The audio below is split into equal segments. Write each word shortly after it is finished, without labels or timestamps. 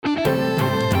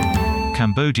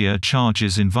Cambodia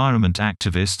charges environment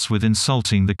activists with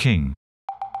insulting the king.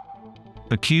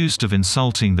 Accused of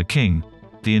insulting the king,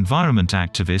 the environment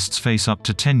activists face up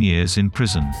to 10 years in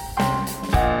prison.